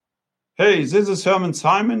Hey, this is Herman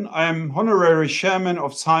Simon. I'm honorary chairman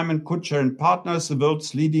of Simon Kutscher and Partners, the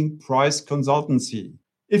world's leading price consultancy.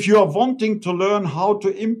 If you are wanting to learn how to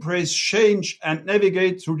embrace change and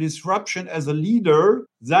navigate through disruption as a leader,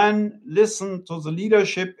 then listen to the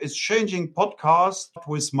Leadership is Changing podcast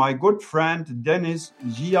with my good friend Dennis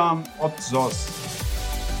Giam-Otzos.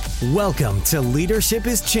 Welcome to Leadership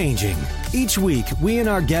is Changing. Each week, we and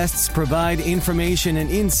our guests provide information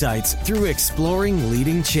and insights through exploring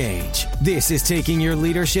leading change. This is taking your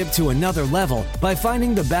leadership to another level by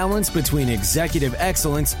finding the balance between executive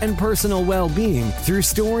excellence and personal well-being through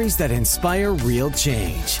stories that inspire real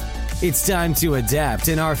change. It's time to adapt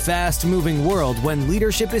in our fast-moving world when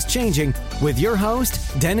leadership is changing with your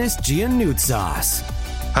host, Dennis Giannoutsas.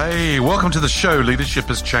 Hey, welcome to the show, Leadership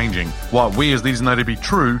is Changing. What we as leaders know to be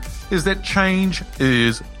true is that change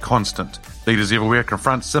is constant. Leaders everywhere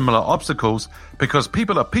confront similar obstacles because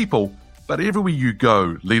people are people, but everywhere you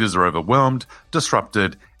go, leaders are overwhelmed,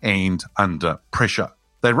 disrupted, and under pressure.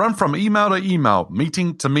 They run from email to email,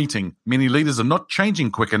 meeting to meeting. Many leaders are not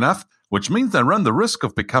changing quick enough, which means they run the risk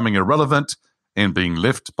of becoming irrelevant and being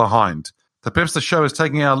left behind. Perhaps the show is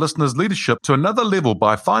taking our listeners' leadership to another level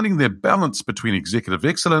by finding their balance between executive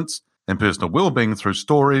excellence and personal well-being through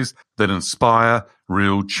stories that inspire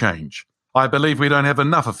real change. I believe we don't have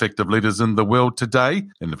enough effective leaders in the world today,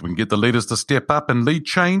 and if we can get the leaders to step up and lead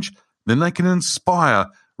change, then they can inspire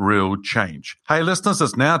real change. Hey listeners,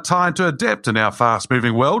 it's now time to adapt in our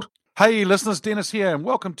fast-moving world. Hey listeners, Dennis here, and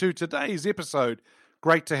welcome to today's episode.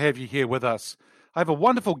 Great to have you here with us. I have a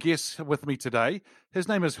wonderful guest with me today. His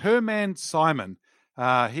name is Herman Simon.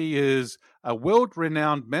 He is a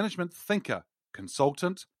world-renowned management thinker,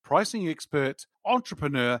 consultant, pricing expert,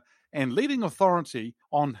 entrepreneur, and leading authority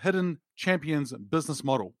on Hidden Champions business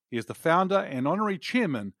model. He is the founder and honorary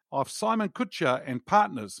chairman of Simon Kutscher and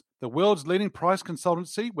Partners, the world's leading price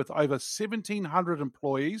consultancy with over 1,700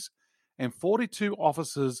 employees and 42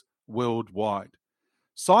 offices worldwide.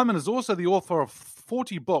 Simon is also the author of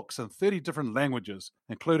 40 books in 30 different languages,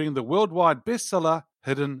 including the worldwide bestseller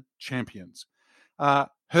Hidden Champions.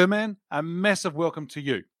 Herman, a massive welcome to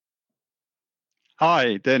you.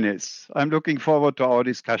 Hi, Dennis. I'm looking forward to our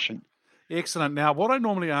discussion. Excellent. Now, what I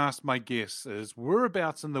normally ask my guests is,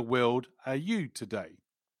 whereabouts in the world are you today?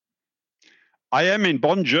 I am in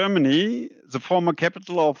Bonn, Germany, the former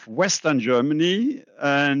capital of Western Germany,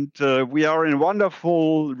 and we are in a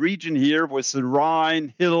wonderful region here with the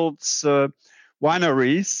Rhine, hills,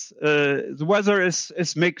 wineries. The weather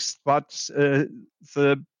is mixed, but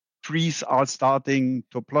the trees are starting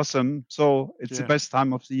to blossom, so it's the best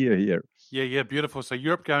time of the year here. Yeah, beautiful. So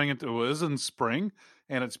Europe is in spring,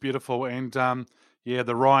 and it's beautiful, and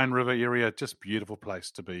the Rhine River area, just beautiful place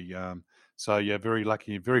to be. So, very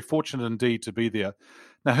lucky, very fortunate indeed to be there.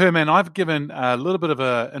 Now, Herman, I've given a little bit of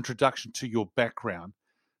an introduction to your background.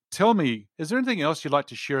 Tell me, is there anything else you'd like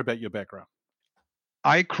to share about your background?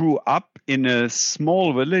 I grew up in a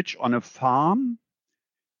small village on a farm,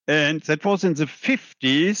 and that was in the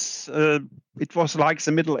 50s. It was like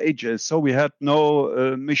the Middle Ages, so we had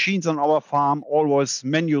no machines on our farm, all was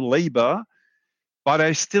manual labor. But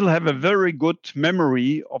I still have a very good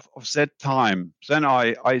memory of that time. Then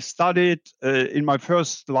I studied in my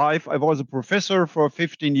first life. I was a professor for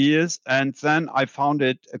 15 years. And then I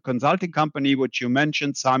founded a consulting company, which you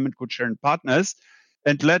mentioned, Simon Kutscher and Partners,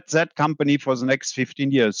 and led that company for the next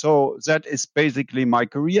 15 years. So that is basically my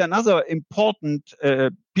career. Another important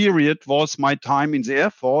period was my time in the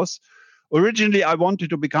Air Force. Originally, I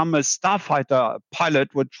wanted to become a starfighter pilot,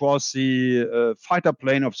 which was the fighter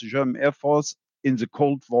plane of the German Air Force in the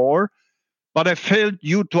Cold War, but I failed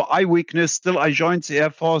due to eye weakness. Still, I joined the Air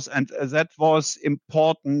Force, and that was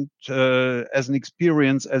important as an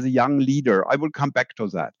experience as a young leader. I will come back to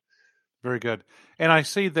that. Very good. And I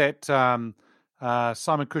see that Simon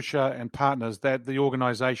Kutscher and Partners, that the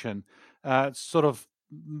organization, sort of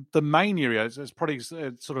the main area is probably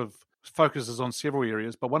sort of focuses on several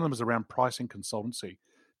areas, but one of them is around pricing consultancy.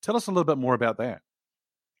 Tell us a little bit more about that.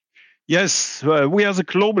 Yes, we are the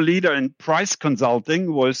global leader in price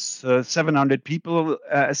consulting with 700 people,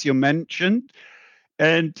 as you mentioned.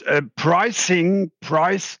 And price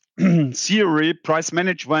theory, price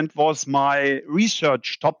management was my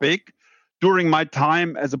research topic during my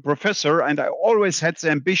time as a professor. And I always had the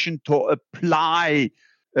ambition to apply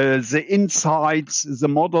the insights, the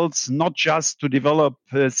models, not just to develop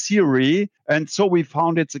theory. And so we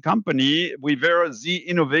founded the company. We were the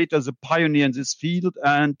innovator, the pioneer in this field.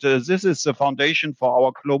 And this is the foundation for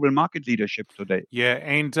our global market leadership today. Yeah,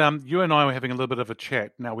 and you and I were having a little bit of a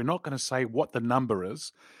chat. Now, we're not going to say what the number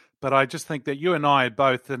is, but I just think that you and I,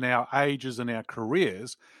 both in our ages and our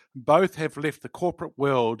careers, both have left the corporate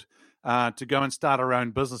world to go and start our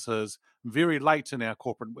own businesses very late in our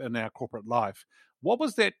corporate life. What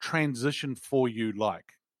was that transition for you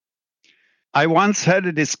like? I once had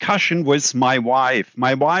a discussion with my wife.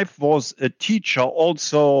 My wife was a teacher,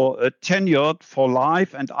 also tenured for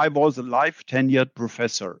life, and I was a life tenured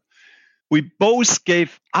professor. We both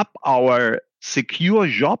gave up our secure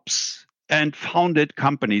jobs and founded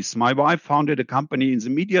companies. My wife founded a company in the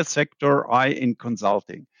media sector, I in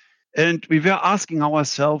consulting. And we were asking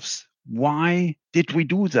ourselves, why did we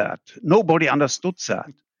do that? Nobody understood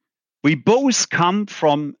that. We both come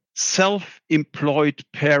from self-employed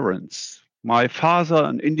parents. My father,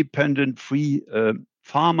 an independent free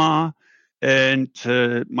farmer, and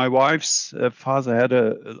my wife's father had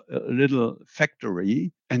a little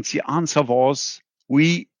factory. And the answer was,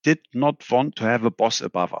 we did not want to have a boss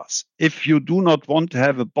above us. If you do not want to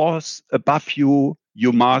have a boss above you,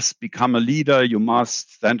 you must become a leader. You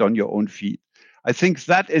must stand on your own feet. I think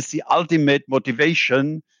that is the ultimate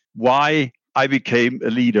motivation why I became a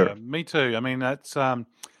leader. Yeah, me too. I mean, that's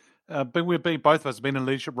but both of us have been in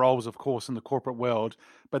leadership roles, of course, in the corporate world,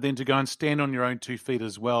 but then to go and stand on your own 2 feet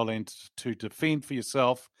as well and to defend for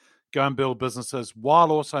yourself, go and build businesses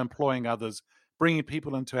while also employing others, bringing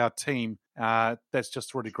people into our team, that's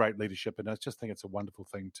just really great leadership. And I just think it's a wonderful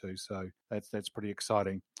thing too. So that's pretty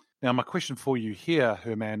exciting. Now, my question for you here,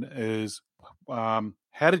 Herman, is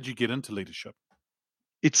how did you get into leadership?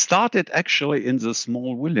 It started actually in the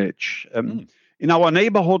small village. In our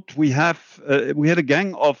neighborhood, we had a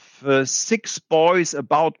gang of 6 boys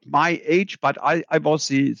about my age, but I was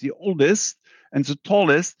the oldest and the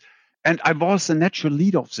tallest, and I was the natural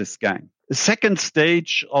leader of this gang. The second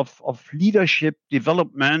stage of leadership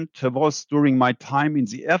development was during my time in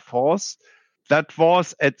the Air Force. That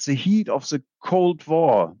was at the heat of the Cold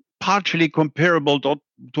War, partially comparable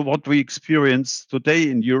to what we experience today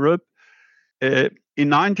in Europe. In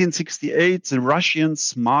 1968, the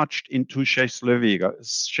Russians marched into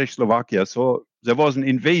Czechoslovakia. So there was an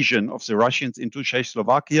invasion of the Russians into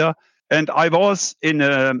Czechoslovakia. And I was in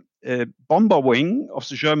a bomber wing of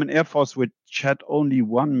the German Air Force, which had only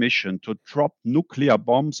one mission: to drop nuclear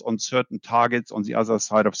bombs on certain targets on the other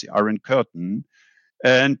side of the Iron Curtain.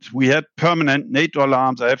 And we had permanent NATO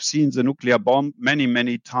alarms. I have seen the nuclear bomb many,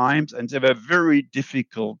 many times, and they were very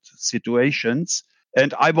difficult situations.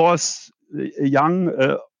 And I was a young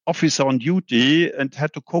officer on duty and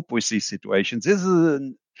had to cope with these situations. This is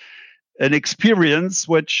an experience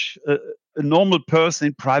which a normal person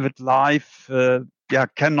in private life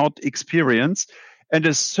cannot experience. And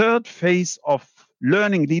the third phase of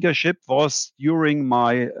learning leadership was during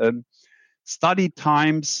my study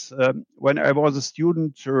times when I was a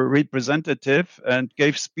student representative and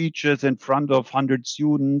gave speeches in front of 100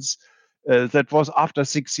 students. That was after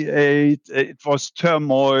 68. It was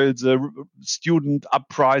turmoil, the student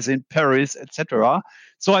uprising in Paris, etc.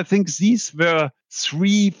 So I think these were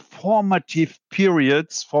 3 formative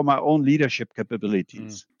periods for my own leadership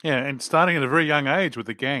capabilities. Yeah, and starting at a very young age with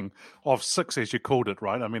a gang of 6, as you called it,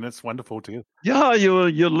 right? I mean, it's wonderful to you. Yeah,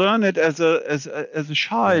 you learn it as a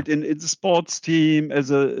child in the sports team,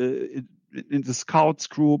 in the scouts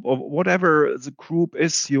group, or whatever the group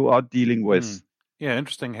is you are dealing with. Yeah,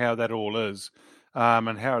 interesting how that all is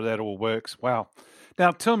and how that all works. Wow.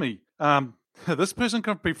 Now, tell me, this person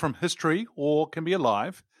can be from history or can be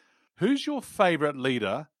alive. Who's your favorite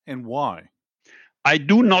leader and why? I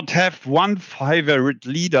do not have one favorite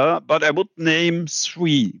leader, but I would name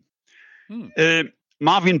 3.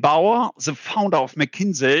 Marvin Bower, the founder of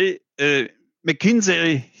McKinsey.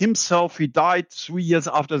 McKinsey himself, he died 3 years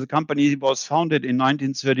after the company was founded in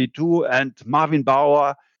 1932, and Marvin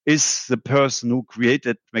Bower is the person who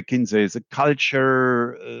created McKinsey, the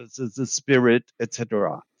culture, the spirit,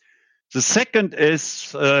 etc. The second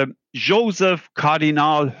is Joseph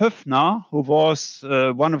Cardinal Höffner, who was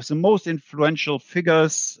one of the most influential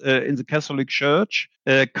figures in the Catholic Church,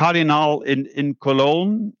 Cardinal in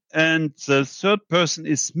Cologne. And the third person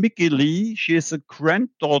is Mickey Lee. She is a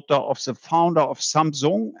granddaughter of the founder of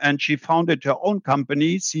Samsung, and she founded her own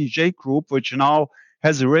company, CJ Group, which now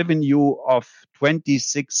has a revenue of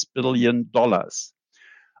 $26 billion.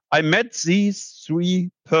 I met these 3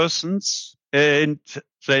 persons and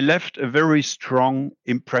they left a very strong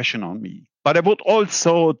impression on me. But I would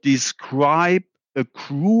also describe a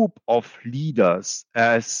group of leaders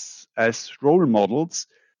as role models.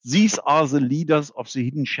 These are the leaders of the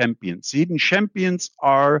hidden champions. The hidden champions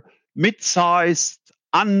are mid-sized,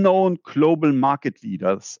 unknown global market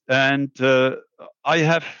leaders. And I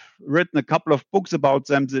have written a couple of books about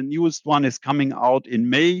them. The newest one is coming out in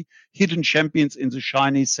May, Hidden Champions in the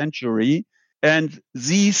Chinese Century. And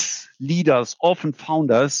these leaders, often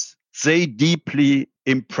founders, they deeply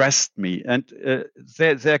impressed me. And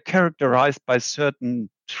they're characterized by certain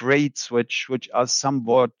traits which are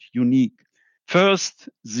somewhat unique. First,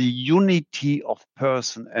 the unity of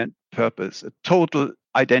person and purpose, a total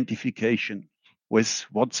identification with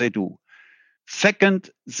what they do. Second,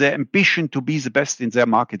 their ambition to be the best in their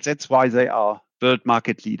market. That's why they are world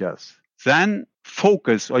market leaders. Then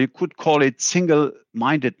focus, or you could call it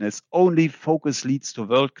single-mindedness. Only focus leads to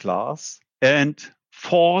world class. And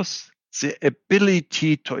fourth, the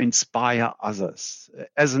ability to inspire others.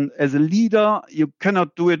 As a leader, you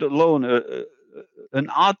cannot do it alone. An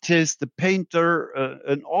artist, a painter,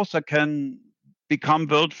 an author can become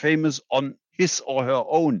world famous on his or her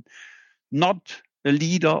own, not a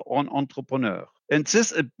leader or an entrepreneur. And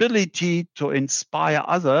this ability to inspire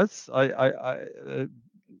others, I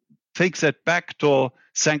take that back to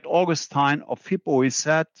St. Augustine of Hippo. He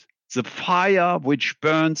said, the fire which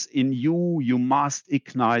burns in you, you must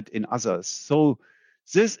ignite in others. So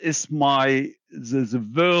this is the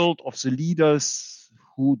world of the leaders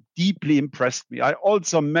who deeply impressed me. I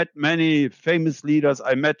also met many famous leaders.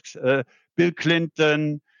 I met Bill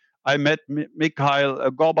Clinton. I met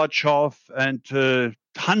Mikhail Gorbachev and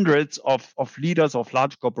hundreds of leaders of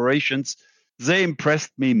large corporations. They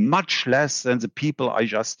impressed me much less than the people I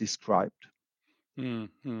just described.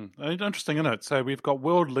 Interesting, isn't it? So we've got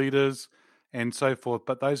world leaders and so forth,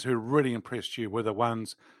 but those who really impressed you were the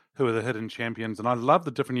ones who are the hidden champions. And I love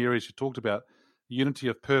the different areas you talked about: unity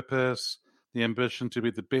of purpose, the ambition to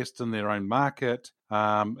be the best in their own market,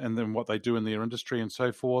 and then what they do in their industry and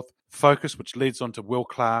so forth. Focus, which leads on to world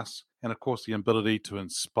class, and of course the ability to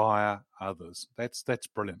inspire others. That's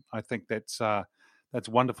brilliant. I think that's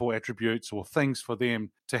wonderful attributes or things for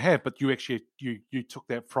them to have. But you actually you took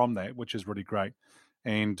that from that, which is really great.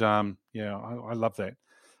 And I love that.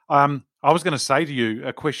 I was going to say to you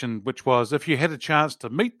a question, which was, if you had a chance to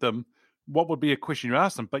meet them, what would be a question you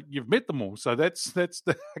ask them? But you've met them all, so that's I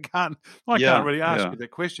can't really ask you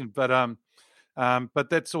that question. But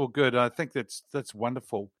that's all good. I think that's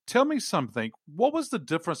wonderful. Tell me something. What was the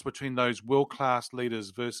difference between those world-class leaders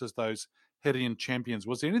versus those hidden champions?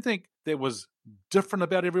 Was there anything that was different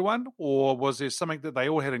about everyone, or was there something that they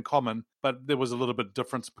all had in common, but there was a little bit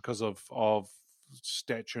difference because of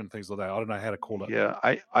stature and things like that? I don't know how to call it. Yeah,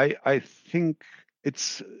 I think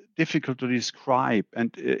it's difficult to describe.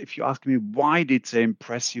 And if you ask me, why did they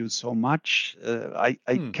impress you so much? I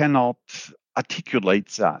cannot articulate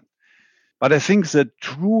that. But I think the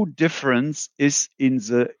true difference is in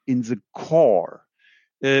the core.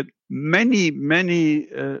 Many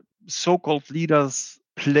so-called leaders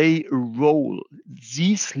play a role.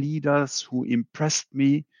 These leaders who impressed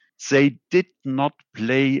me, they did not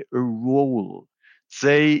play a role.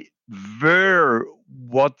 They were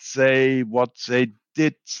what they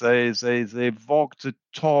did. They walked the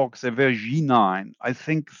talk. They were genuine. I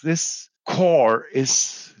think this core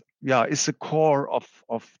is the core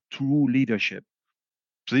of true leadership.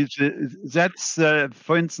 So that's,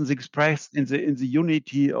 for instance, expressed in the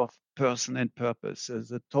unity of person and purpose,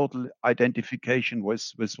 the total identification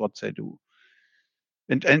with what they do,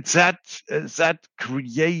 and that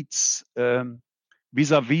creates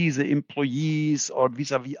vis-a-vis the employees or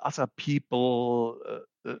vis-a-vis other people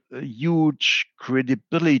a huge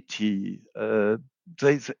credibility.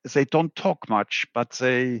 They don't talk much, but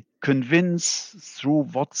they convince through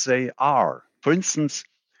what they are. For instance,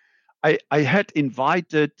 I had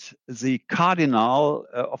invited the Cardinal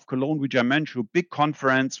of Cologne, which I mentioned, a big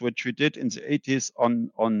conference which we did in the 80s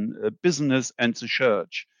on business and the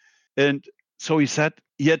church. And so he said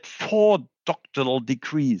he had 4 doctoral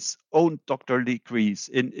degrees, own doctoral degrees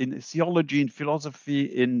in theology, in philosophy,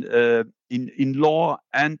 in law,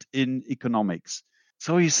 and in economics.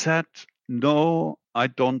 So he said, no, I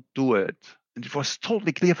don't do it. And it was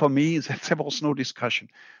totally clear for me that there was no discussion.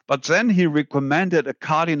 But then he recommended a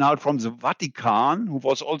cardinal from the Vatican, who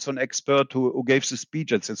was also an expert who gave the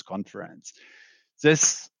speech at this conference.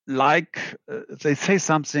 This, they say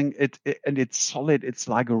something, and it's solid. It's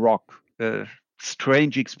like a rock.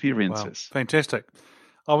 Strange experiences. Wow. Fantastic.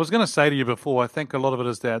 I was going to say to you before, I think a lot of it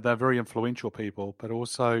is that they're very influential people, but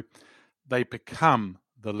also they become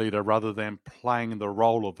the leader rather than playing the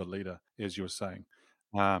role of the leader, as you were saying.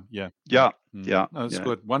 That's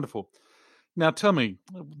good. Wonderful. Now tell me,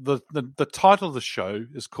 the title of the show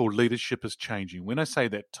is called Leadership is Changing. When I say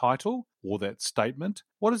that title or that statement,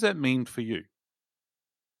 what does that mean for you?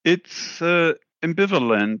 It's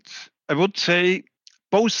ambivalent. I would say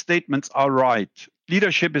both statements are right.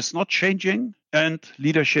 Leadership is not changing and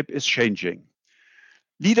leadership is changing.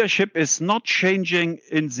 leadership is not changing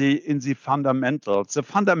in the fundamentals. The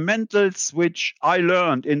fundamentals which I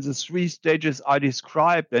learned in the 3 stages I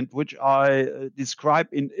described, and which I describe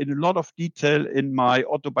in a lot of detail in my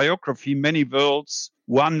autobiography, Many Worlds,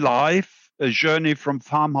 One Life, a journey from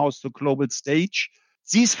farmhouse to global stage.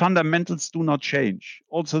 These fundamentals do not change.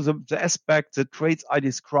 Also, the aspect, the traits I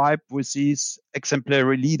described with these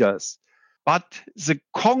exemplary leaders. But the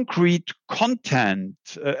concrete content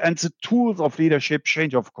and the tools of leadership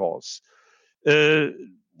change, of course.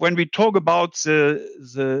 When we talk about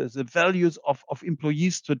the values of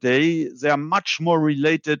employees today, they are much more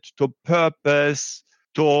related to purpose,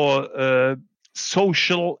 to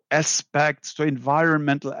social aspects, to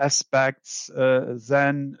environmental aspects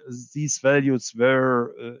than these values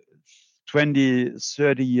were 20,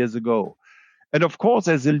 30 years ago. And of course,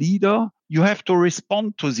 as a leader, you have to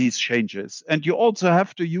respond to these changes. And you also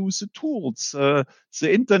have to use the tools. The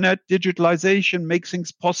internet, digitalization make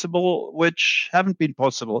things possible which haven't been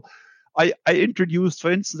possible. I introduced,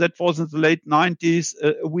 for instance, that was in the late 90s,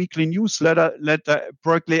 a weekly newsletter.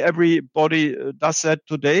 Practically everybody does that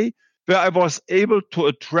today, where I was able to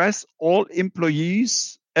address all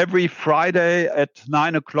employees every Friday at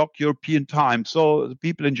 9:00 European time. So the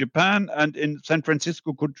people in Japan and in San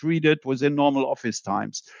Francisco could read it within normal office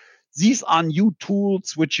times. These are new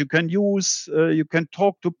tools which you can use. You can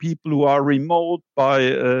talk to people who are remote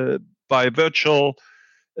by virtual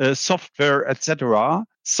software, etc.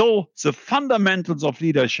 So the fundamentals of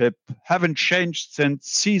leadership haven't changed since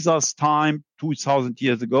Caesar's time 2,000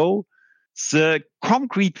 years ago. The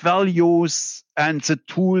concrete values and the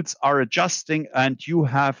tools are adjusting, and you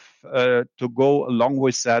have to go along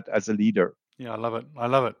with that as a leader. Yeah, I love it. I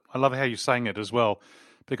love it. I love how you're saying it as well,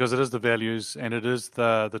 because it is the values and it is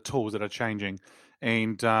the tools that are changing.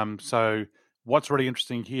 And so what's really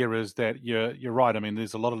interesting here is that you're right. I mean,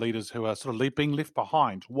 there's a lot of leaders who are sort of being left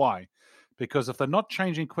behind. Why? Because if they're not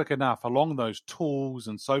changing quick enough along those tools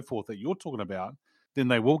and so forth that you're talking about, then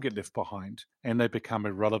they will get left behind and they become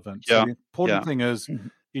irrelevant. Yeah. So the important thing is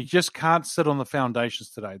you just can't sit on the foundations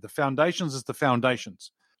today. The foundations is the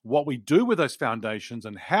foundations. What we do with those foundations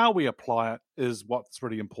and how we apply it is what's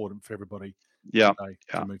really important for everybody today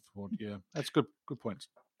to move forward. Yeah, that's good points.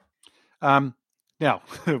 Now,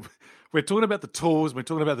 we're talking about the tools, we're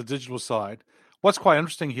talking about the digital side. What's quite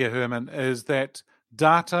interesting here, Herman, is that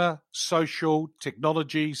data, social,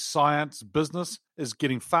 technology, science, business is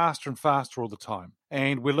getting faster and faster all the time.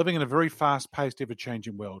 And we're living in a very fast-paced,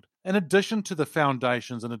 ever-changing world. In addition to the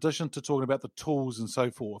foundations, in addition to talking about the tools and so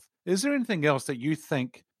forth, is there anything else that you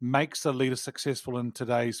think makes a leader successful in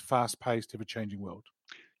today's fast-paced, ever-changing world?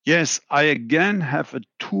 Yes, I again have a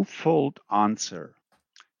twofold answer.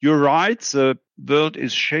 You're right, the world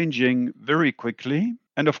is changing very quickly.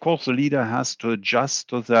 And of course, the leader has to adjust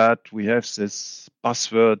to that. We have this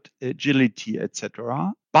buzzword, agility,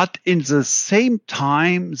 etc. But in the same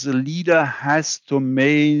time, the leader has to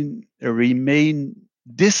remain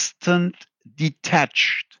distant,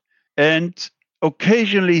 detached, and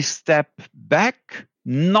occasionally step back,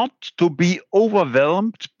 not to be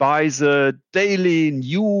overwhelmed by the daily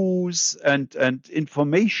news and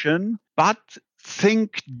information, but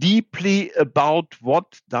think deeply about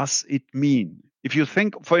what does it mean. If you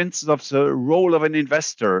think, for instance, of the role of an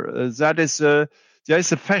investor, there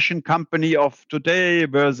is a fashion company of today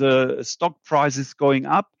where the stock price is going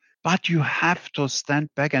up, but you have to stand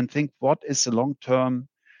back and think, what is the long-term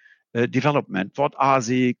development? What are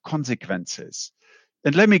the consequences?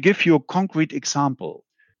 And let me give you a concrete example.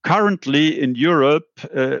 Currently in Europe,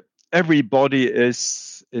 everybody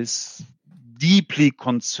is deeply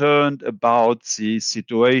concerned about the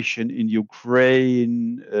situation in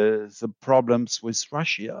Ukraine, the problems with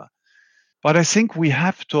Russia. But I think we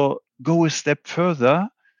have to go a step further.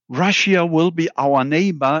 Russia will be our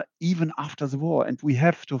neighbor even after the war, and we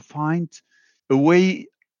have to find a way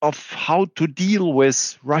of how to deal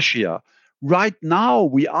with Russia. Right now,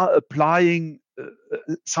 we are applying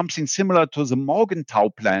something similar to the Morgenthau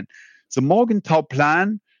Plan. The Morgenthau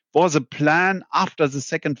Plan was a plan after the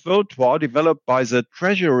Second World War developed by the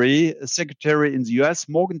Treasury Secretary in the US,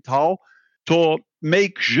 Morgenthau, to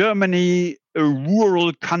make Germany a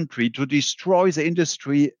rural country, to destroy the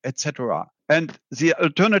industry, etc. And the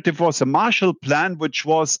alternative was the Marshall Plan, which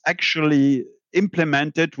was actually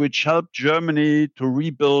implemented, which helped Germany to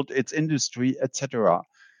rebuild its industry, etc.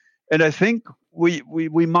 And I think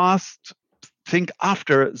we must think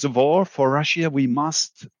after the war for Russia, we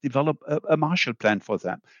must develop a Marshall Plan for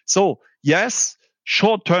them. So yes,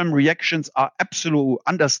 short-term reactions are absolute.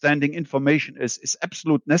 Understanding information is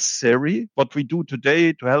absolute necessary. What we do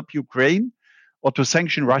today to help Ukraine or to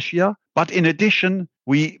sanction Russia. But in addition,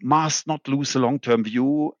 we must not lose the long-term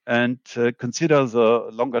view and consider the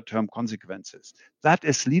longer-term consequences. That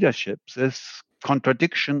is leadership, this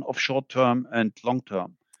contradiction of short-term and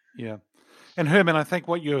long-term. Yeah. And Herman, I think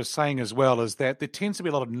what you're saying as well is that there tends to be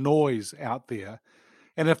a lot of noise out there.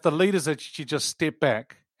 And if the leaders actually just step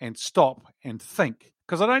back and stop and think,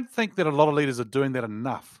 because I don't think that a lot of leaders are doing that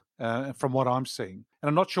enough from what I'm seeing. And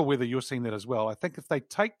I'm not sure whether you're seeing that as well. I think if they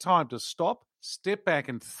take time to stop, step back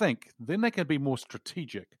and think, then they can be more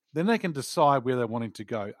strategic. Then they can decide where they're wanting to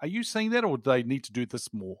go. Are you seeing that, or do they need to do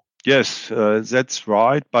this more? Yes, that's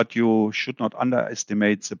right. But you should not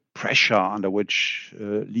underestimate the pressure under which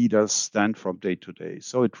leaders stand from day to day.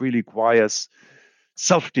 So it really requires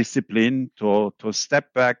self-discipline to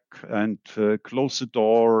step back and close the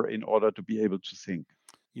door in order to be able to think.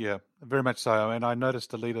 Yeah, very much so. And I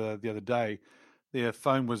noticed a leader the other day, their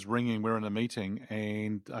phone was ringing. We were in a meeting,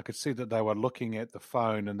 and I could see that they were looking at the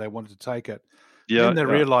phone and they wanted to take it. Yeah, then they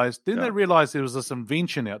realized there was this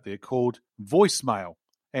invention out there called voicemail.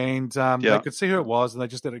 And they could see who it was, and they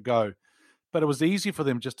just let it go. But it was easy for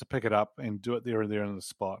them just to pick it up and do it there and there on the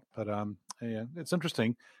spot. But yeah, it's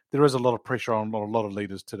interesting. There is a lot of pressure on a lot of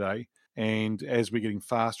leaders today. And as we're getting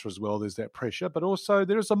faster as well, there's that pressure. But also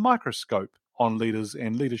there is a microscope on leaders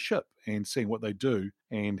and leadership and seeing what they do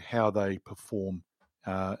and how they perform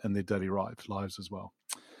in their daily lives as well.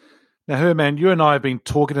 Now, Herman, you and I have been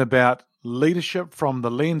talking about leadership from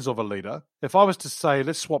the lens of a leader. If I was to say,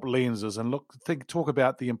 let's swap lenses and talk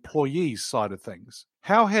about the employees side of things.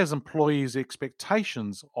 How has employees'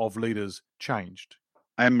 expectations of leaders changed?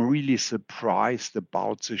 I'm really surprised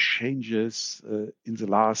about the changes in the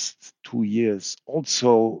last 2 years,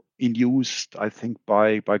 also induced, I think,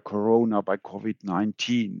 by Corona, by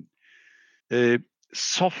COVID-19.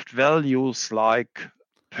 Soft values like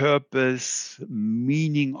purpose,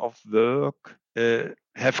 meaning of work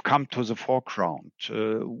have come to the foreground.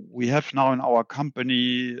 We have now in our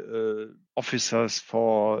company officers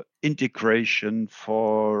for integration,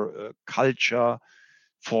 for culture,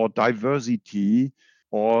 for diversity,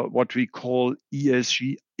 or what we call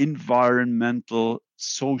ESG, environmental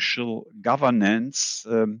social governance,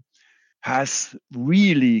 has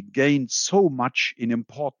really gained so much in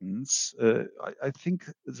importance. I think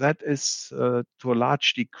that is to a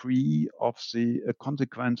large degree of the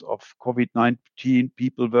consequence of COVID-19,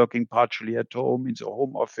 people working partially at home, in the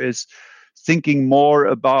home office, thinking more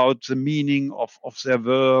about the meaning of their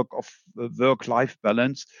work, of work-life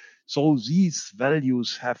balance. So these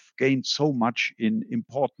values have gained so much in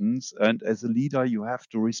importance. And as a leader, you have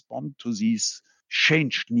to respond to these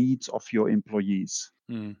changed needs of your employees.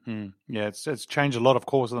 Mm-hmm. Yeah, it's changed a lot, of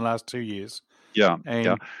course, in the last 2 years. Yeah.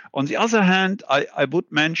 On the other hand, I would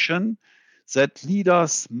mention that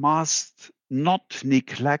leaders must not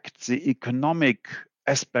neglect the economic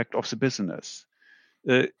aspect of the business.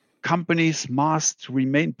 Private companies must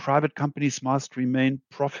remain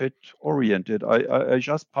profit-oriented. I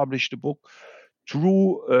just published a book,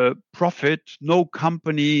 True Profit. No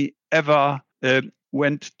company ever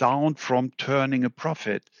went down from turning a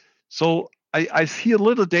profit. So I see a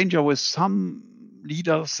little danger with some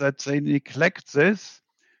leaders that they neglect this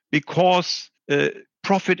because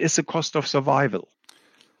profit is the cost of survival.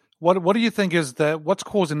 What do you think is what's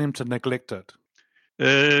causing them to neglect it?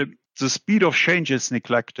 The speed of change is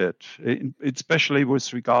neglected, especially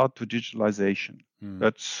with regard to digitalization.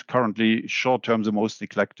 That's currently short-term the most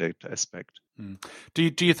neglected aspect.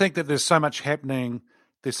 Do you think that there's so much happening,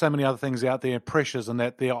 there's so many other things out there, pressures, and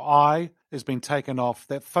that their eye has been taken off,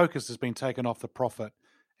 that focus has been taken off the profit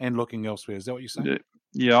and looking elsewhere? Is that what you're saying?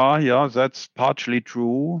 Yeah, that's partially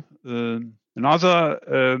true.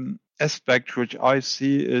 Another aspect which I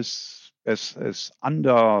see is as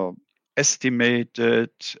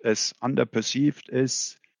underestimated, as underperceived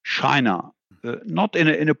is China. Not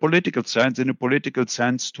in a political sense, in a political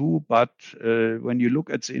sense too, but when you look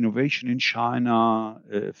at the innovation in China,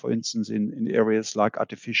 for instance, in areas like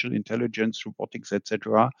artificial intelligence, robotics,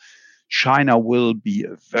 etc., China will be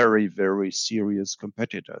a very, very serious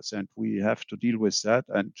competitor, and we have to deal with that.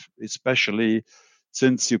 And especially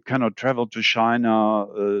since you cannot travel to China,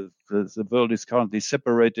 the world is currently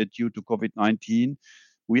separated due to COVID-19.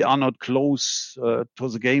 We are not close to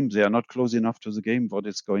the game there, not close enough to the game, what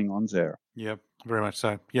is going on there. Yeah, very much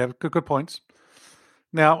so. Yeah, good points.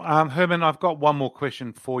 Now, Herman, I've got one more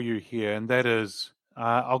question for you here, and that is,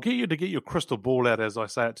 I'll get you to get your crystal ball out as I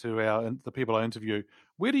say it to the people I interview.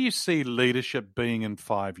 Where do you see leadership being in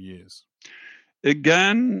 5 years?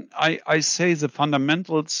 Again, I say the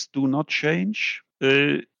fundamentals do not change.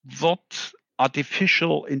 What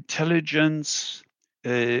artificial intelligence,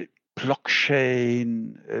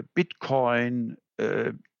 blockchain, Bitcoin,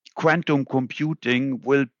 quantum computing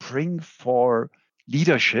will bring for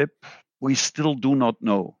leadership, we still do not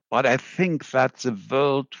know. But I think that the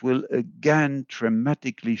world will again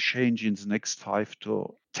dramatically change in the next 5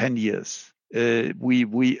 to 10 years.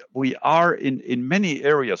 We are in many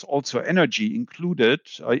areas, also energy included.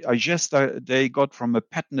 I just they got from a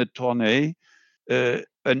patent attorney an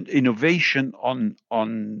innovation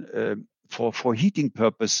for heating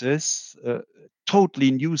purposes,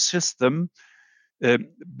 totally new system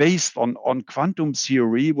based on quantum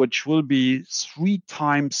theory, which will be 3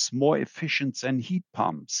 times more efficient than heat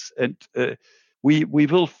pumps. And we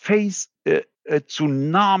will face a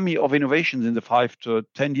tsunami of innovations in the 5 to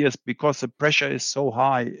 10 years because the pressure is so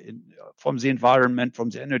high from the environment,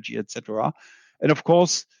 from the energy, etc. And of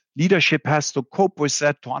course, leadership has to cope with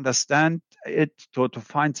that, to understand it, to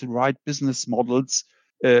find the right business models.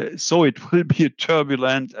 So it will be a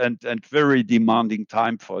turbulent and very demanding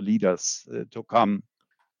time for leaders to come.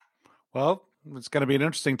 Well, it's going to be an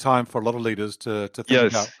interesting time for a lot of leaders to think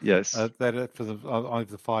about that for over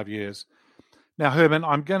the 5 years. Now, Herman,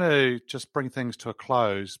 I'm going to just bring things to a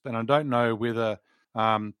close, and I don't know whether,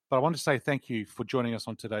 but I want to say thank you for joining us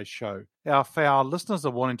on today's show. If our listeners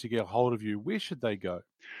are wanting to get a hold of you, where should they go?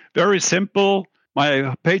 Very simple.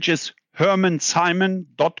 My page is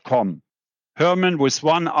hermansimon.com. Herman with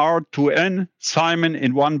 1 R, 2 N, Simon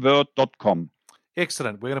in one word.com.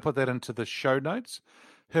 Excellent. We're going to put that into the show notes.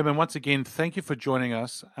 Herman, once again, thank you for joining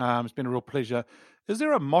us. It's been a real pleasure. Is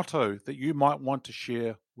there a motto that you might want to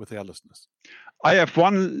share with our listeners? I have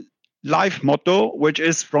one life motto, which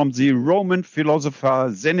is from the Roman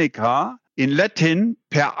philosopher Seneca, in Latin,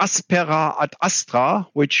 per aspera ad astra,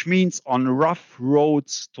 which means on rough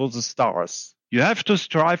roads to the stars. You have to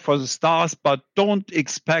strive for the stars, but don't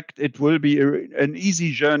expect it will be an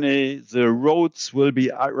easy journey. The roads will be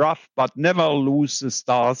rough, but never lose the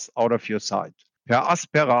stars out of your sight. Per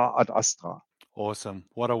aspera ad astra. Awesome.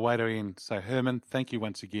 What a way to end. So, Herman, thank you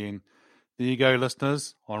once again. There you go,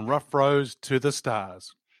 listeners, on Rough Roads to the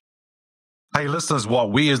Stars. Hey, listeners,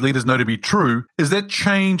 what we as leaders know to be true is that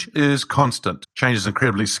change is constant. Change is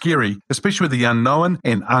incredibly scary, especially with the unknown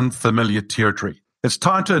and unfamiliar territory. It's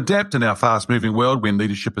time to adapt in our fast-moving world when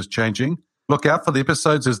leadership is changing. Look out for the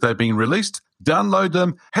episodes as they're being released. Download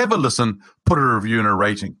them, have a listen, put a review and a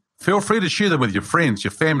rating. Feel free to share them with your friends,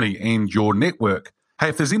 your family, and your network. Hey,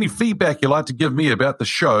 if there's any feedback you'd like to give me about the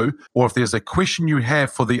show, or if there's a question you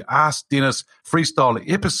have for the Ask Dennis Freestyle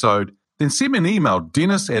episode, then send me an email,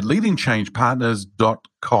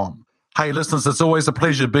 dennis@leadingchangepartners.com. Hey, listeners, it's always a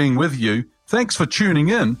pleasure being with you. Thanks for tuning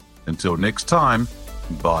in. Until next time,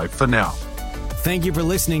 bye for now. Thank you for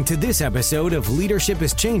listening to this episode of Leadership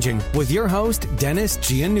is Changing with your host, Dennis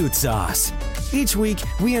Giannoutsas. Each week,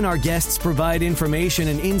 we and our guests provide information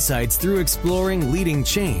and insights through exploring leading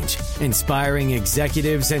change, inspiring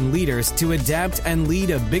executives and leaders to adapt and lead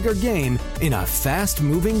a bigger game in a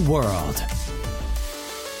fast-moving world.